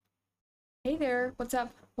Hey there, what's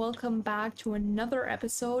up? Welcome back to another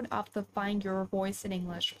episode of the Find Your Voice in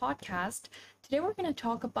English podcast. Today we're going to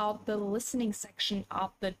talk about the listening section of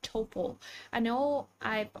the TOEFL. I know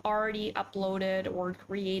I've already uploaded or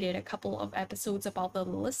created a couple of episodes about the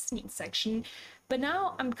listening section, but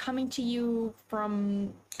now I'm coming to you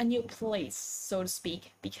from a new place, so to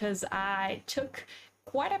speak, because I took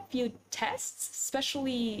quite a few tests,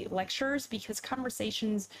 especially lectures, because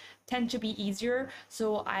conversations tend to be easier.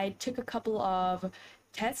 So I took a couple of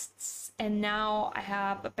tests and now I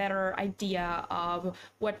have a better idea of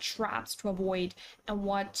what traps to avoid and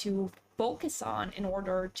what to focus on in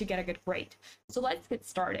order to get a good grade. So let's get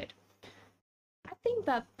started. I think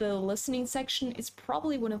that the listening section is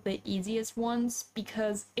probably one of the easiest ones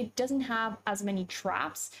because it doesn't have as many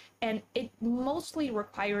traps and it mostly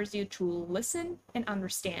requires you to listen and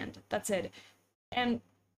understand. That's it. And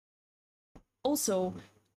also,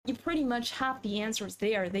 you pretty much have the answers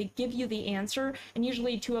there. They give you the answer, and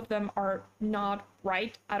usually two of them are not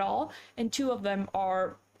right at all, and two of them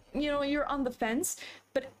are, you're on the fence.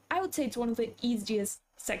 But I would say it's one of the easiest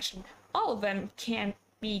section. All of them can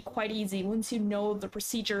be quite easy once you know the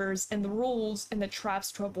procedures and the rules and the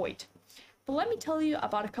traps to avoid. But let me tell you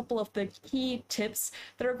about a couple of the key tips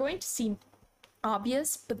that are going to seem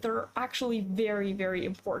obvious, but they're actually very, very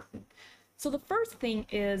important. So the first thing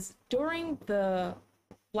is during the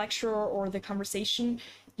lecture or the conversation,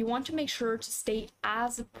 you want to make sure to stay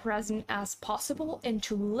as present as possible and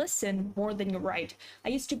to listen more than you write. I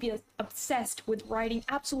used to be obsessed with writing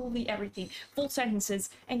absolutely everything, full sentences,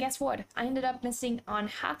 and guess what? I ended up missing on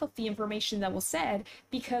half of the information that was said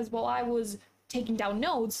because while I was taking down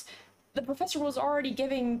notes, the professor was already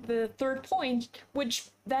giving the third point, which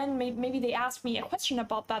then maybe they asked me a question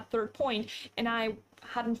about that third point, and I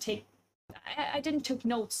didn't take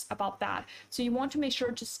notes about that. So you want to make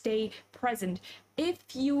sure to stay present. If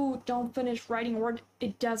you don't finish writing a word,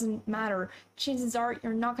 it doesn't matter. Chances are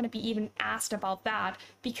you're not going to be even asked about that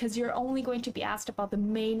because you're only going to be asked about the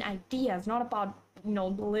main ideas, not about,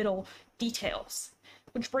 little details.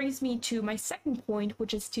 Which brings me to my second point,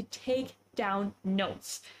 which is to take down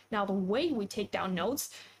notes. Now, the way we take down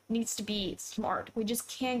notes needs to be smart. We just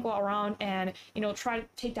can't go around and, try to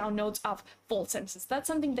take down notes of full sentences. That's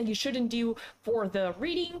something that you shouldn't do for the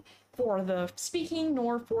reading, for the speaking,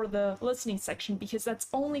 nor for the listening section, because that's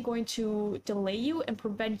only going to delay you and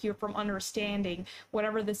prevent you from understanding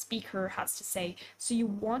whatever the speaker has to say. So you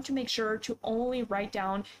want to make sure to only write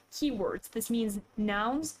down keywords. This means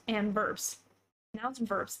nouns and verbs. Nouns and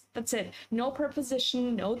verbs. That's it. No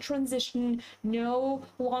preposition, no transition, no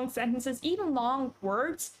long sentences, even long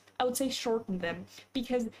words. I would say shorten them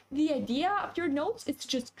because the idea of your notes is to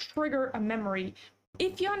just trigger a memory.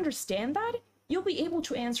 If you understand that, you'll be able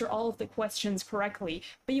to answer all of the questions correctly.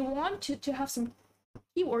 But you want to have some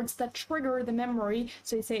keywords that trigger the memory.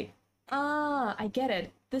 So you say, I get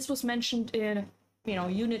it. This was mentioned in,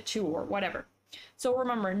 unit 2 or whatever. So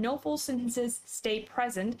remember, no full sentences, stay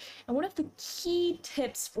present. And one of the key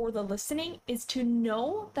tips for the listening is to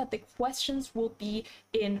know that the questions will be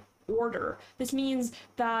in order. This means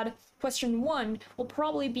that question 1 will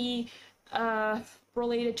probably be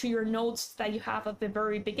related to your notes that you have at the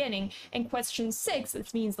very beginning. And question 6,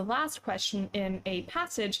 this means the last question in a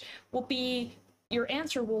passage, will be, your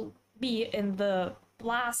answer will be in the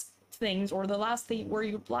last things or the last thing where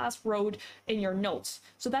you last wrote in your notes.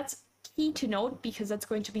 So that's key to note because that's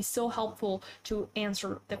going to be so helpful to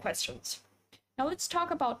answer the questions. Now let's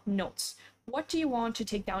talk about notes. What do you want to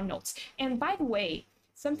take down notes? And by the way,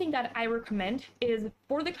 something that I recommend is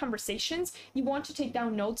for the conversations, you want to take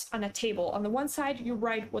down notes on a table. On the one side, you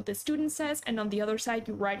write what the student says, and on the other side,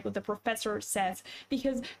 you write what the professor says,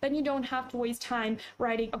 because then you don't have to waste time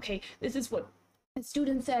writing, okay, this is what the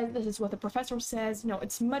student says, this is what the professor says. No,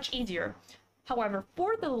 it's much easier. However,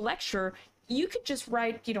 for the lecture, you could just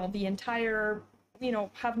write, the entire,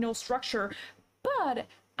 have no structure. But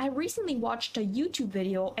I recently watched a YouTube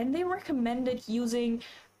video and they recommended using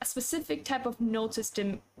a specific type of note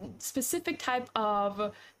system, specific type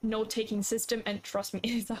of note-taking system. And trust me,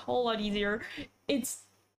 it's a whole lot easier. It's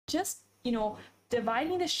just,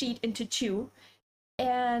 dividing the sheet into 2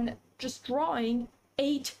 and just drawing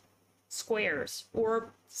 8 squares or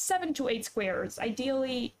 7 to 8 squares,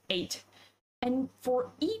 ideally 8. And for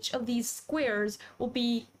each of these squares will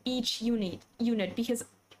be each unit, because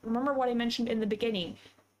remember what I mentioned in the beginning,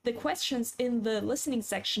 the questions in the listening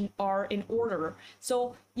section are in order.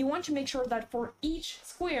 So you want to make sure that for each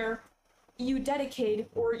square, you dedicate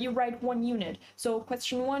or you write 1 unit. So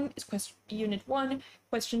question 1 is unit 1,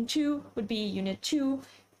 question 2 would be unit 2.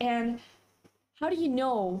 And how do you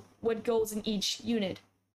know what goes in each unit?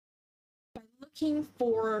 By looking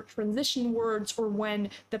for transition words or when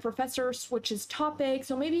the professor switches topics.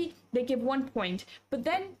 So maybe they give 1 point, but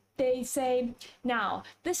then they say, now,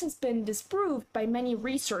 this has been disproved by many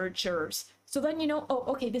researchers. So then you know, oh,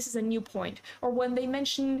 okay, this is a new point. Or when they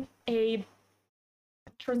mention a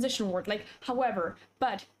transition word like however,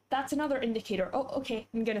 but, that's another indicator. Oh, okay,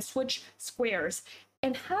 I'm gonna switch squares.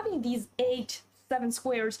 And having these 7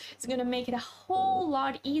 squares is gonna make it a whole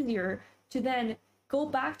lot easier to then go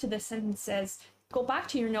back to the sentences, go back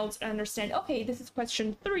to your notes and understand, okay, this is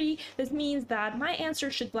question 3. This means that my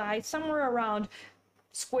answer should lie somewhere around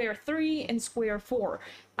square 3 and square 4.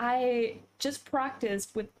 I just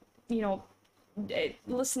practiced with,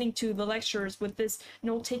 listening to the lectures with this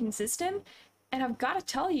note-taking system, and I've got to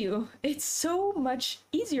tell you, it's so much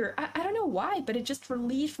easier. I don't know why, but it just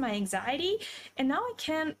relieved my anxiety. And now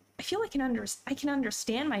I feel like I can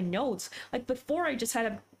understand my notes. Like before, I just had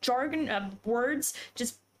a jargon of words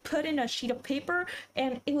just put in a sheet of paper,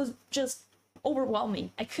 and it was just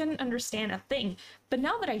overwhelming. I couldn't understand a thing. But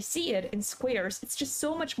now that I see it in squares, it's just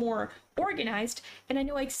so much more organized, and I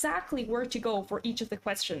know exactly where to go for each of the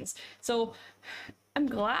questions. So I'm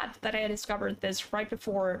glad that I discovered this right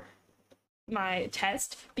before my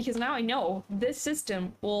test, because now I know this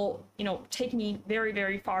system will, take me very,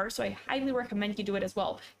 very far. So I highly recommend you do it as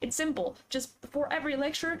well. It's simple. Just before every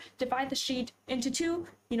lecture, divide the sheet into 2,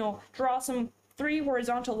 draw some 3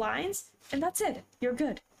 horizontal lines, and that's it. You're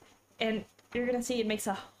good. And you're gonna see it makes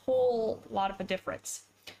a whole lot of a difference.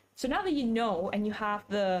 So now that you know and you have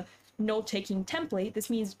the note-taking template, this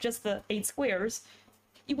means just the 8 squares,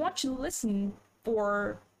 you want to listen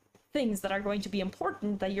for things that are going to be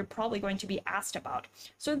important that you're probably going to be asked about.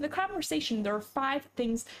 So in the conversation, there are 5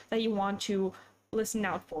 things that you want to listen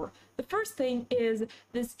out for. The first thing is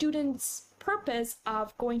the student's purpose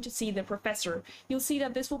of going to see the professor. You'll see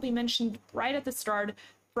that this will be mentioned right at the start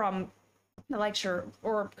from the lecture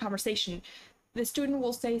or conversation. The student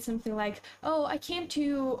will say something like, oh, I came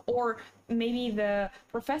to, or maybe the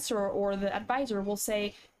professor or the advisor will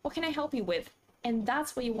say, what can I help you with? And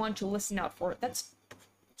that's what you want to listen out for. It's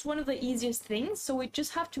one of the easiest things, so we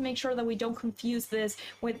just have to make sure that we don't confuse this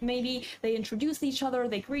with maybe they introduce each other,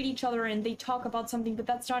 they greet each other, and they talk about something, but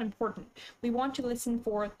that's not important. We want to listen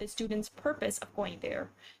for the student's purpose of going there.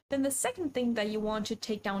 Then the second thing that you want to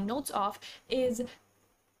take down notes of is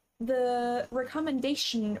the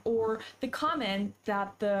recommendation or the comment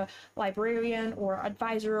that the librarian or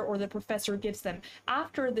advisor or the professor gives them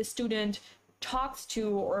after the student talks to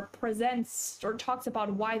or presents or talks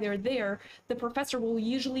about why they're there. The professor will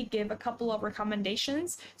usually give a couple of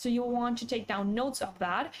recommendations, so you'll want to take down notes of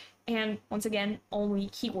that, and once again, only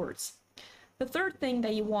keywords. The third thing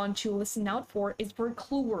that you want to listen out for is for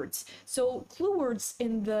clue words. So clue words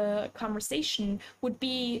in the conversation would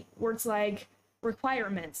be words like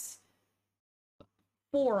requirements,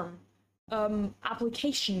 form,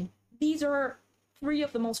 application. These are 3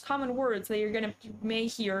 of the most common words that you may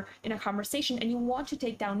hear in a conversation, and you want to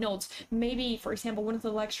take down notes. Maybe, for example, one of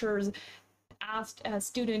the lecturers asked a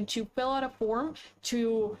student to fill out a form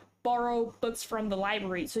to borrow books from the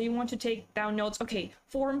library. So you want to take down notes. Okay,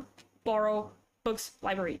 form, borrow, books,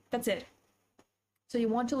 library. That's it. So you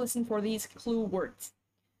want to listen for these clue words.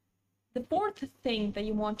 The fourth thing that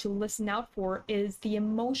you want to listen out for is the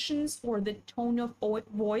emotions or the tone of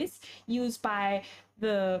voice used by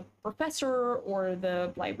the professor or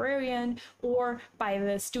the librarian or by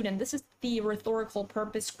the student. This is the rhetorical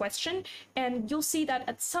purpose question, and you'll see that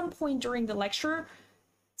at some point during the lecture,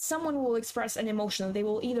 someone will express an emotion. They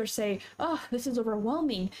will either say, oh, this is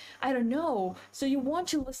overwhelming, I don't know. So you want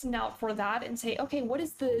to listen out for that and say, okay, what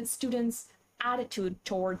is the student's attitude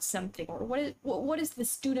towards something, or what is the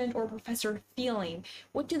student or professor feeling?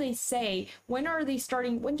 What do they say? When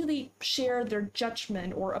do they share their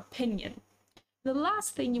judgment or opinion? The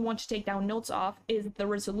last thing you want to take down notes of is the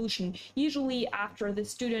resolution. Usually after the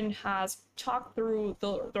student has talked through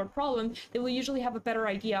their problem, they will usually have a better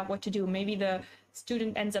idea of what to do. Maybe the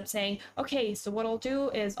student ends up saying, okay, so what I'll do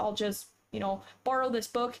is I'll just borrow this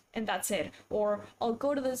book and that's it. Or I'll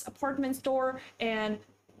go to this apartment store and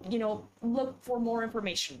look for more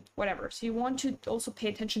information, whatever. So you want to also pay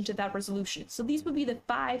attention to that resolution. So these would be the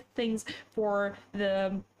 5 things for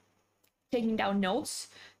the taking down notes,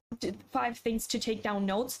 5 things to take down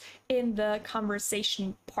notes in the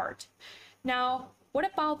conversation part. Now,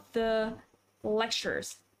 what about the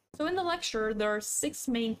lectures? So in the lecture, there are 6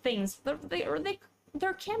 main things.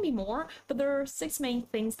 There can be more, but there are 6 main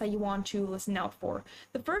things that you want to listen out for.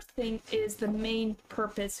 The first thing is the main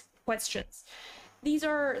purpose questions. These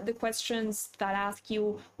are the questions that ask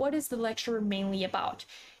you, what is the lecture mainly about?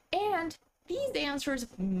 And these answers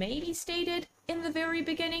may be stated in the very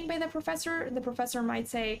beginning by the professor. The professor might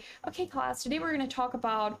say, okay, class, today we're going to talk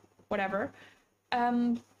about whatever.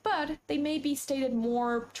 But they may be stated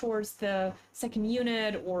more towards the second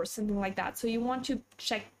unit or something like that. So you want to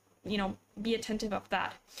check, be attentive of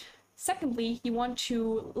that. Secondly, you want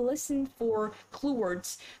to listen for clue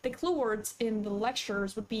words. The clue words in the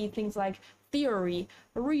lectures would be things like theory,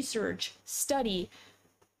 research, study,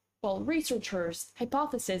 researchers,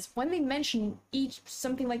 hypothesis. When they mention each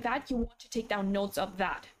something like that, you want to take down notes of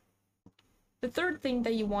that. The third thing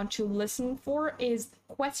that you want to listen for is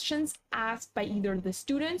questions asked by either the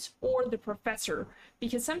students or the professor,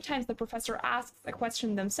 because sometimes the professor asks a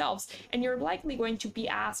question themselves, and you're likely going to be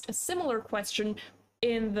asked a similar question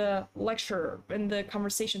in the lecture, in the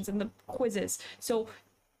conversations, in the quizzes. So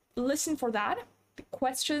listen for that, the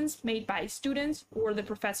questions made by students or the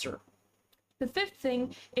professor. The fifth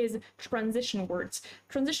thing is transition words.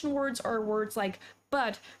 Transition words are words like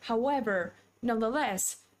but, however,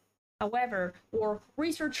 nonetheless, however, or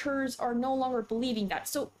researchers are no longer believing that.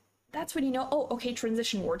 So that's when you know, oh, okay,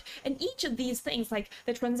 transition word. And each of these things, like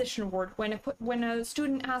the transition word, when a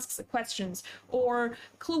student asks questions, or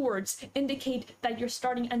clue words, indicate that you're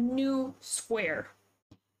starting a new square.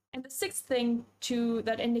 And the sixth thing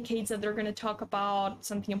that indicates that they're going to talk about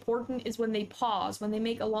something important is when they pause, when they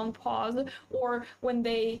make a long pause, or when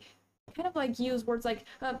they kind of like use words like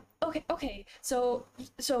okay, so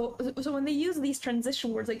when they use these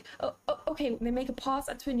transition words like okay, when they make a pause,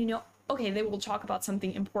 that's when you know, okay, they will talk about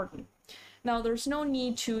something important. Now, there's no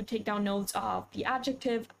need to take down notes of the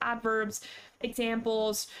adjective, adverbs,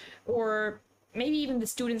 examples, or maybe even the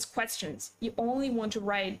students' questions. You only want to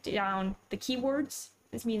write down the keywords.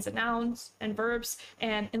 This means the nouns and verbs,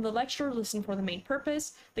 and in the lecture, listen for the main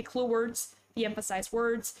purpose, the clue words, the emphasized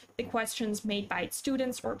words, the questions made by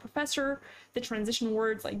students or professor, the transition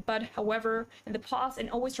words like but, however, and the pause, and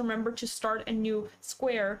always remember to start a new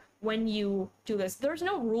square when you do this. There's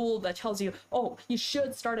no rule that tells you, oh, you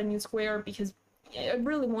should start a new square, because it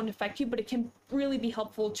really won't affect you, but it can really be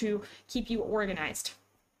helpful to keep you organized.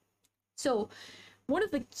 So one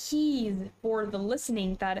of the keys for the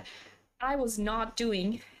listening that I was not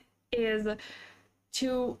doing is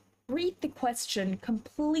to read the question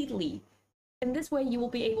completely. And this way you will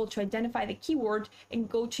be able to identify the keyword and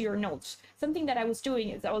go to your notes. Something that I was doing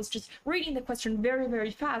is I was just reading the question very,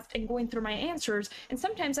 very fast and going through my answers. And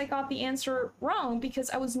sometimes I got the answer wrong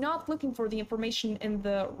because I was not looking for the information in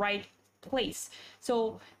the right place.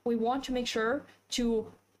 So we want to make sure to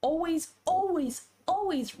always, always,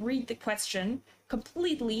 always read the question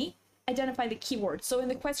completely, identify the keyword. So in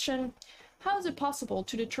the question, how is it possible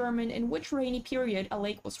to determine in which rainy period a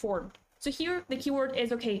lake was formed? So here the keyword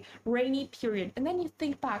is, okay, rainy period. And then you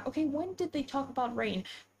think back, okay, when did they talk about rain?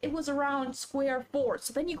 It was around square 4.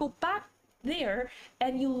 So then you go back there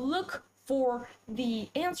and you look for the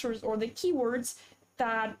answers or the keywords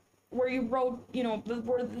that where you wrote,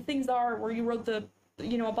 where the things are, where you wrote the,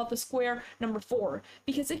 about the square number 4.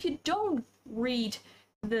 Because if you don't read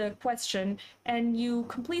the question and you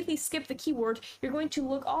completely skip the keyword, you're going to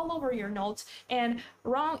look all over your notes and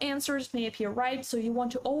wrong answers may appear right. So you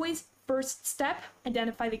want to always first step,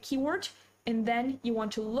 identify the keyword, and then you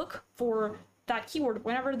want to look for that keyword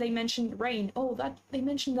whenever they mention rain. Oh, that they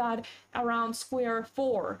mentioned that around square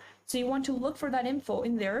 4. So you want to look for that info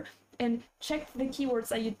in there and check the keywords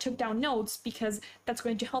that you took down notes, because that's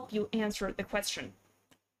going to help you answer the question.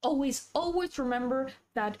 Always, always remember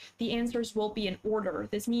that the answers will be in order.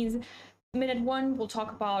 This means minute 1, we'll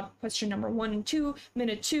talk about question number 1 and 2.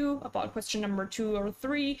 Minute 2, about question number 2 or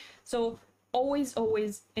 3. So always,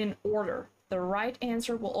 always in order. The right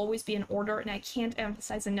answer will always be in order, and I can't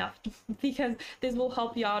emphasize enough because this will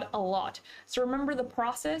help you out a lot. So remember the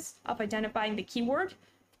process of identifying the keyword.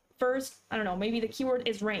 First, I don't know, maybe the keyword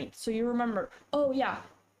is rain. So you remember, oh yeah,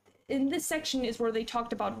 in this section is where they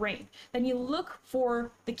talked about rain. Then you look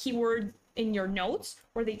for the keyword in your notes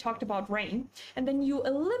where they talked about rain, and then you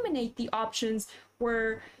eliminate the options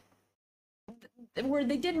where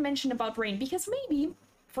they didn't mention about rain, because maybe,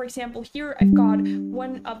 for example, here I've got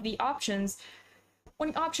one of the options.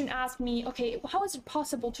 One option asked me, okay, how is it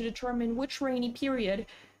possible to determine which rainy period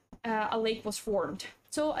a lake was formed?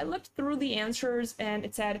 So I looked through the answers and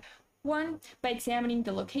it said, 1, by examining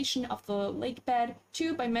the location of the lake bed.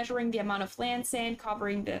 2, by measuring the amount of land sand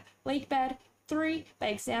covering the lake bed. 3, by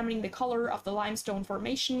examining the color of the limestone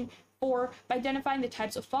formation. 4, by identifying the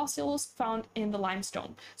types of fossils found in the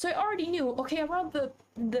limestone. So I already knew, okay, around the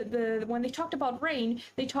when they talked about rain,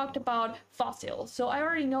 they talked about fossils. So I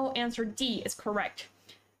already know answer D is correct.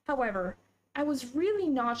 However, I was really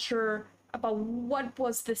not sure about what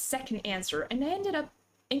was the second answer, and I ended up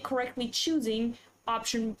incorrectly choosing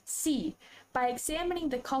option C. by examining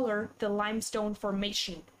the color, the limestone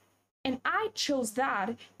formation. And I chose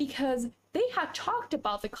that because they had talked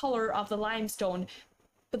about the color of the limestone,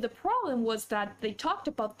 but the problem was that they talked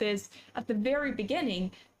about this at the very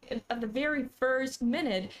beginning, at the very first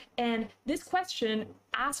minute, and this question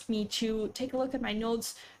asked me to take a look at my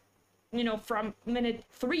notes, from minute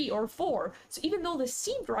 3 or 4. So even though this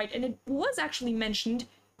seemed right and it was actually mentioned,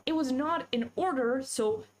 it was not in order,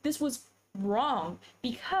 so this was wrong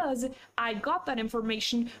because I got that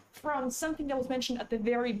information from something that was mentioned at the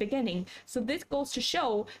very beginning. So this goes to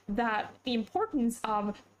show that the importance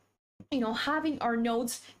of having our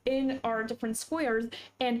notes in our different squares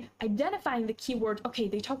and identifying the keyword. Okay,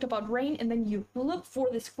 they talked about rain, and then you look for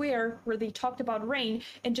the square where they talked about rain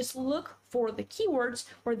and just look for the keywords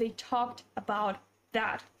where they talked about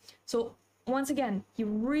that. So once again, you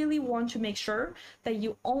really want to make sure that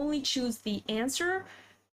you only choose the answer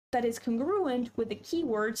that is congruent with the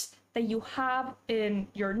keywords that you have in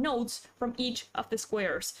your notes from each of the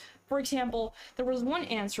squares. For example, there was one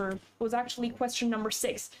answer, was actually question number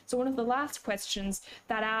 6. So one of the last questions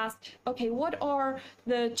that asked, okay, what are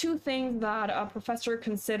the 2 things that a professor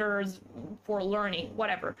considers for learning,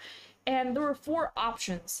 whatever. And there were 4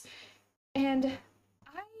 options. And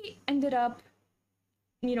I ended up,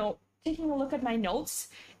 taking a look at my notes,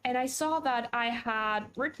 and I saw that I had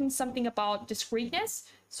written something about discreteness.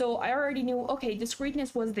 So I already knew, okay,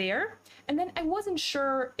 discreteness was there. And then I wasn't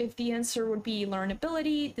sure if the answer would be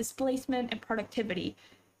learnability, displacement, and productivity.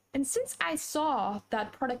 And since I saw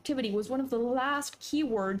that productivity was one of the last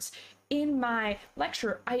keywords in my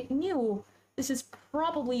lecture, I knew this is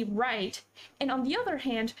probably right. And on the other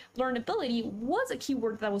hand, learnability was a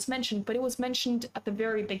keyword that was mentioned, but it was mentioned at the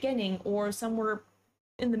very beginning or somewhere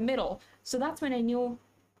in the middle. So that's when I knew,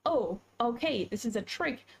 oh, okay, this is a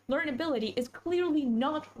trick. Learnability is clearly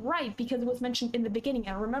not right because it was mentioned in the beginning.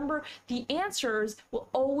 And remember, the answers will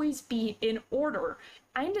always be in order.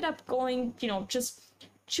 I ended up going, just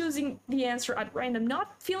choosing the answer at random,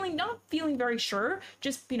 not feeling very sure,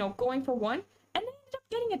 just, going for one, and I ended up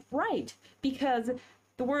getting it right because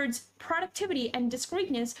the words productivity and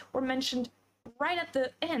discreteness were mentioned right at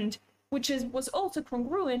the end, which was also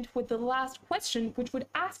congruent with the last question, which would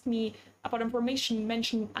ask me about information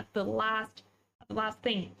mentioned at the last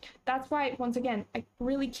thing. That's why, once again, I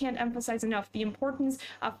really can't emphasize enough the importance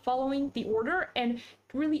of following the order and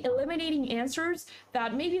really eliminating answers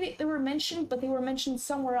that maybe they were mentioned, but they were mentioned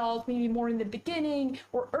somewhere else, maybe more in the beginning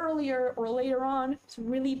or earlier or later on. So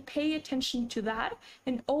really pay attention to that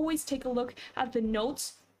and always take a look at the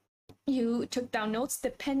notes. You took down notes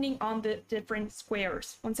depending on the different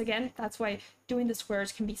squares. Once again, that's why doing the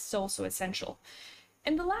squares can be so essential.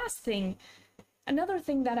 And the last thing, another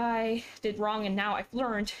thing that I did wrong and now I've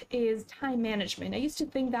learned is time management. I used to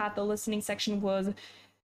think that the listening section was,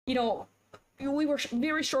 we were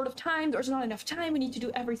very short of time, there's not enough time, we need to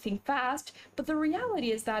do everything fast. But the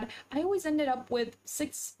reality is that I always ended up with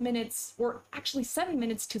 6 minutes or actually 7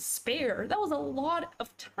 minutes to spare. That was a lot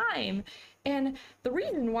of time. And the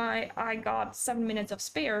reason why I got 7 minutes of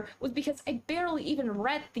spare was because I barely even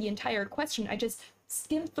read the entire question. I just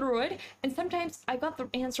skimmed through it, and sometimes I got the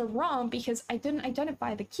answer wrong because I didn't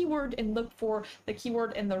identify the keyword and look for the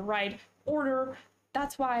keyword in the right order.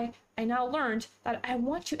 That's why I now learned that I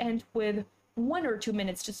want to end with 1 or 2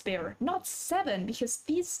 minutes to spare, not 7, because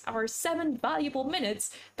these are 7 valuable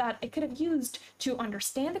minutes that I could have used to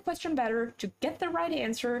understand the question better, to get the right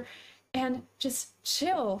answer, and just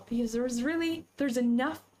chill, because there's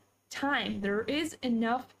enough time. There is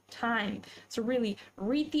enough time. So really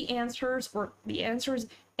read the answers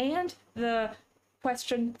and the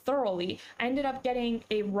question thoroughly. I ended up getting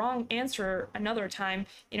a wrong answer another time.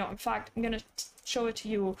 In fact, I'm gonna show it to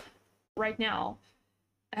you right now.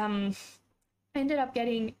 I ended up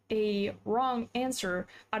getting a wrong answer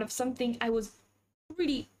out of something I was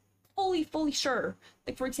really fully sure.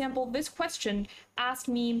 Like, for example, this question asked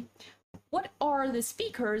me, what are the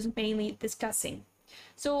speakers mainly discussing?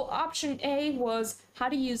 So option A was how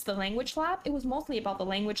to use the language lab. It was mostly about the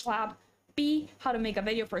language lab. B, how to make a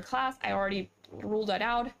video for a class. I already ruled that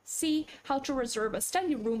out. C, how to reserve a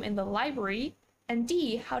study room in the library. And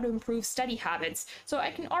D, how to improve study habits. So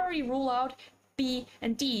I can already rule out B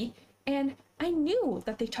and D. And I knew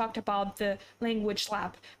that they talked about the language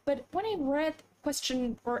lab. But when I read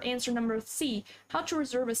question or answer number C, how to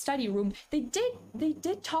reserve a study room, they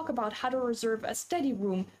did talk about how to reserve a study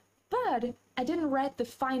room, but I didn't read the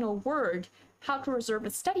final word, how to reserve a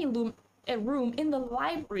study room in the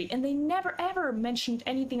library, and they never ever mentioned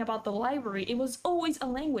anything about the library. It was always a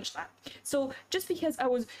language lab. So just because I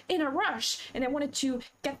was in a rush and I wanted to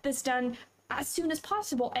get this done as soon as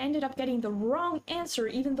possible, I ended up getting the wrong answer,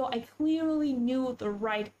 even though I clearly knew the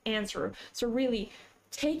right answer. So really,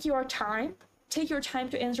 take your time. Take your time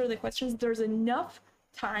to answer the questions. There's enough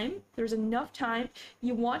time.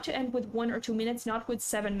 You want to end with 1 or 2 minutes, not with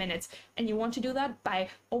 7 minutes. And you want to do that by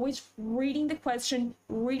always reading the question,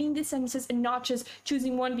 reading the sentences, and not just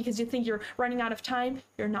choosing one because you think you're running out of time.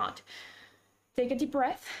 You're not. Take a deep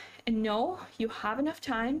breath and know you have enough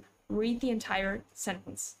time. Read the entire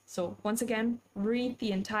sentence. So once again, read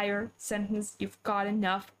the entire sentence. You've got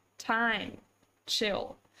enough time.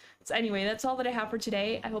 Chill. So anyway, that's all that I have for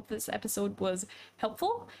today. I hope this episode was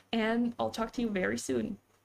helpful, and I'll talk to you very soon.